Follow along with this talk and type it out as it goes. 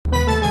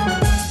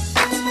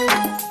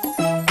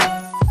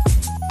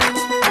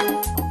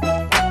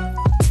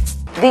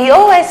The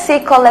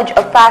OSC College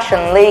of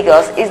Fashion,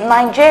 Lagos is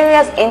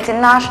Nigeria's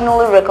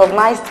internationally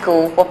recognized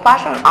school for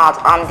fashion art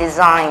and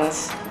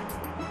designs.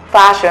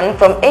 Fashion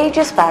from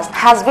ages past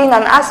has been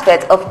an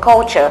aspect of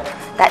culture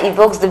that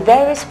evokes the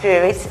very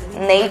spirit,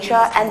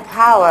 nature and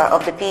power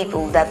of the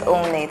people that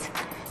own it.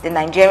 The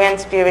Nigerian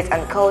spirit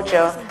and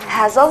culture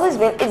has always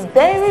been a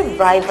very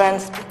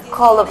vibrant,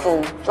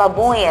 colorful,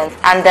 flamboyant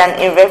and an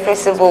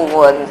irrepressible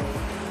one.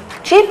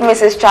 Chief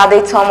Mrs.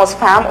 Chade Thomas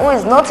Pham, who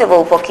is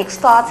notable for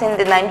kickstarting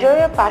the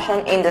Nigerian fashion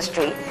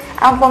industry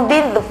and from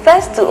being the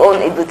first to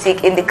own a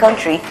boutique in the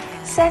country,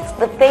 set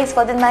the pace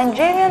for the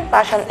Nigerian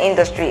fashion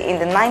industry in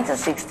the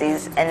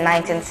 1960s and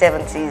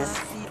 1970s.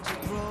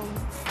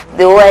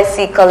 The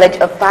OSC College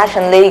of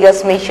Fashion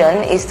Lagos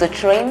mission is to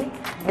train,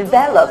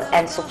 develop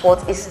and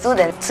support its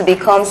students to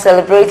become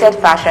celebrated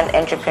fashion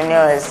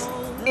entrepreneurs.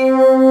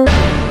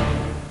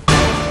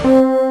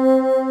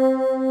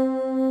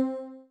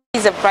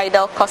 It's a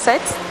bridal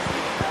corset.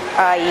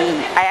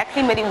 I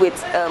actually made it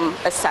with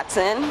a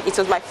satin. It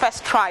was my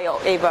first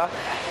trial ever.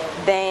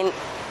 Then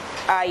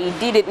I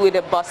did it with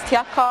a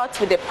bustier cut,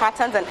 with the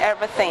patterns and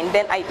everything.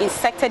 Then I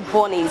inserted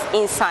bunnies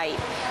inside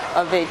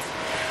of it,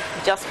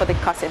 just for the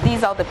corset.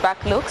 These are the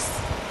back looks.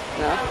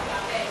 You know?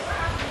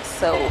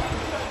 So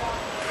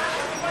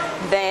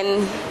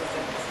then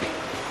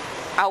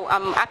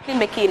I'm actually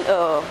making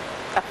a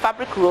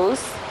fabric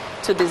rose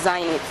to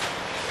design it.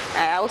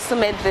 I also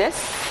made this.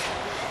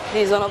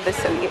 This is one of the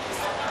salutes.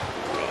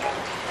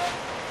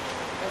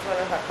 That's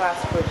one of her class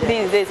projects.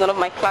 This is one of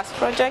my class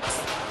projects.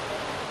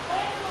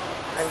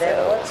 And then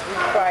what we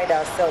pride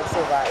ourselves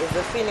over is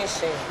the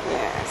finishing.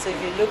 Yeah. So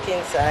if you look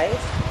inside,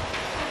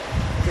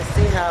 you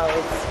see how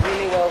it's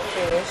really well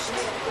finished.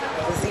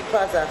 The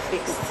zippers are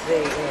fixed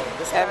the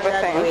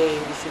standard way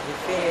it should be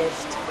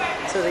finished.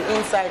 So the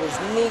inside is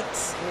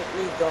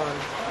neatly done.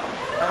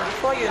 And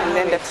before you know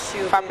it,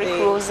 she'll fabric be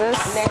roses.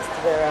 Next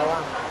Vera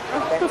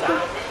better.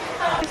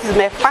 This is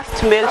my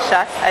first male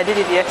shirt. I did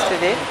it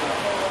yesterday.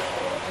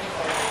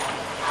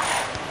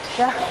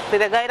 Yeah,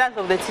 with the guidance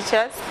of the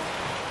teachers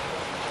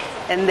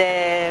and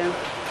the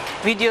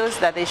videos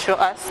that they show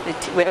us,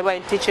 wherever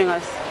teaching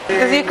us.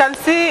 As you can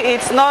see,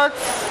 it's not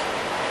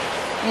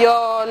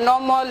your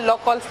normal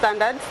local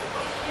standards.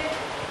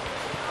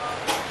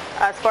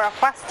 As for a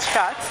first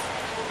shirt,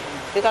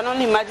 you can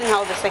only imagine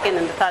how the second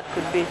and the third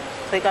could be.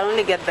 So you can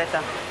only get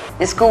better.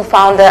 The school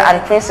founder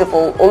and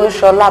principal,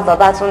 Olushola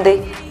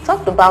Babatunde,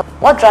 talked about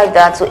what drive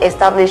her to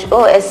establish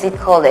OSC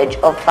College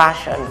of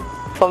Fashion.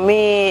 For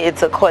me,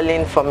 it's a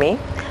calling for me.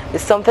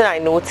 It's something I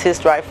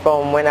noticed right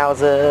from when I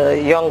was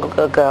a young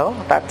girl,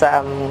 that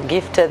I'm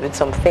gifted with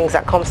some things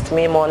that comes to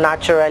me more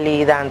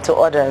naturally than to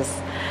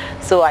others.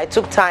 So I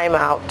took time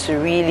out to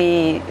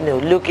really,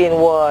 look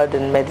inward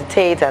and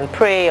meditate and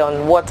pray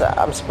on what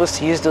I'm supposed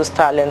to use those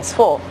talents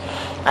for.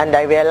 And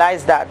I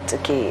realized that,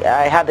 okay,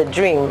 I had a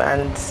dream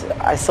and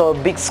I saw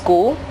a big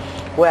school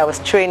where I was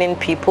training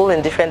people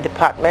in different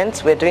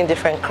departments. We're doing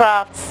different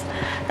crafts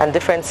and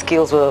different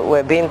skills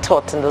were being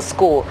taught in the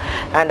school.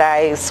 And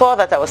I saw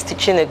that I was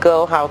teaching a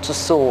girl how to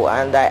sew,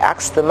 and I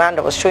asked the man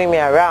that was showing me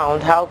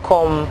around, how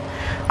come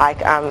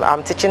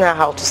I'm teaching her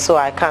how to sew,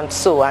 I can't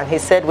sew? And he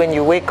said, when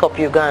you wake up,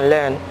 you go and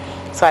learn.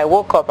 So I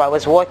woke up, I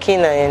was working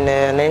in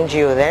an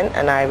NGO then,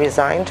 and I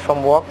resigned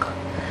from work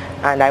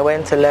and I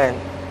went to learn.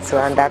 So,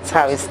 and that's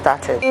how it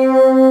started.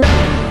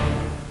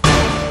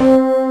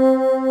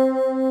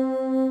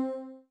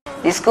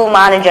 The school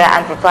manager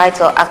and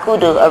proprietor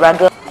Akudo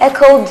Arago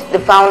echoed the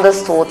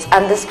founder's thoughts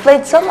and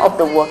displayed some of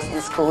the works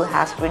the school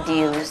has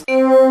produced. We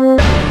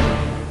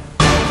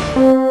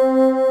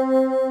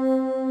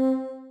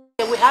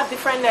have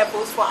different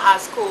levels for our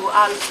school.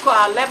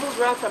 Our levels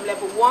run from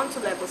level 1 to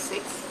level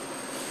 6.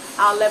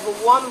 Our level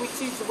 1,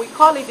 we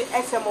call it the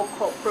SMO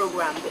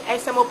program. The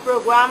SMO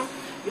program,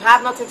 you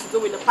have nothing to do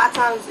with the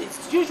patterns.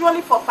 It's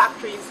usually for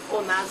factories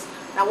owners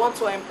that want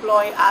to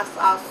employ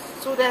our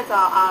students,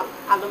 our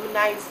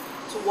alumni,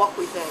 to work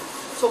with them.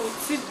 So we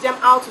teach them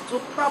how to do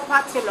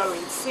proper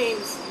tailoring,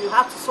 seams. You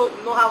have to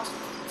know how to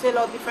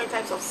tailor different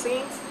types of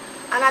seams.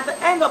 And at the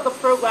end of the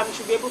program, you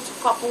should be able to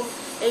couple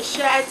a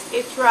shirt,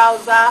 a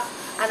trouser,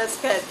 and a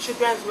skirt,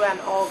 children's wear, and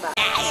all that.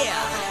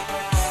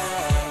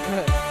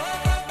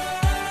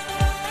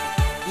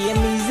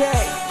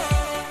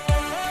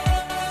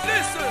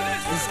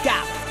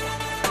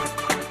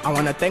 I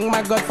wanna thank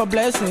my God for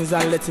blessings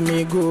and letting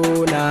me go,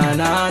 na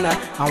na na.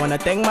 I wanna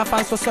thank my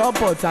fans for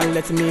support and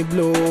letting me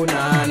blow,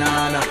 na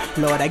na na.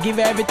 Lord, I give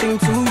everything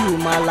to you,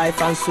 my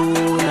life and soul,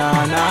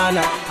 na na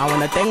na. I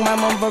wanna thank my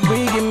mom for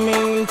bringing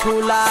me into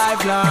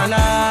life, na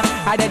na.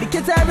 I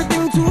dedicate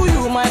everything to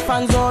you, my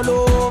fans all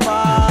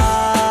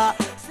over.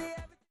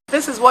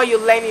 This is what you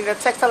learn in the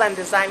textile and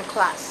design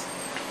class.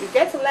 You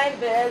get to learn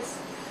this.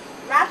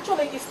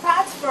 Actually, it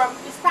starts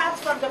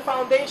from the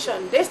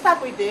foundation. They start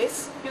with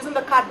this using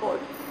the cardboard.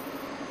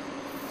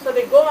 So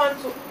they go on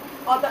to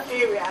other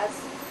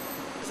areas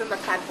using the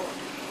cardboard.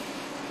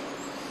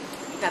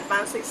 It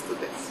advances to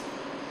this.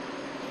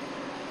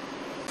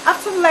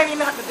 After learning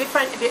the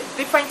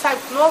different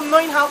types,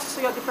 knowing how to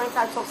sew your different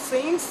types of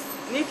seams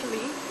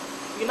neatly,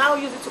 You now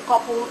use it to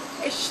couple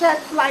a shirt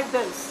like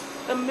this,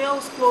 a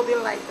male's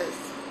clothing like this.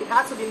 It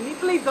has to be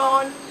neatly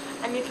done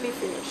and neatly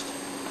finished.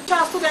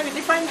 Our students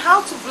with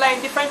how to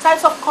blend different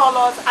types of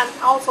colors and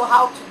also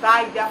how to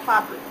dye their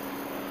fabric.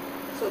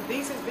 So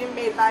this is being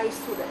made by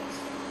students.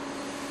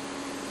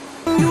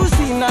 You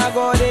see, now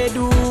go they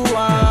do,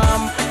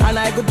 and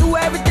I could do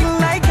everything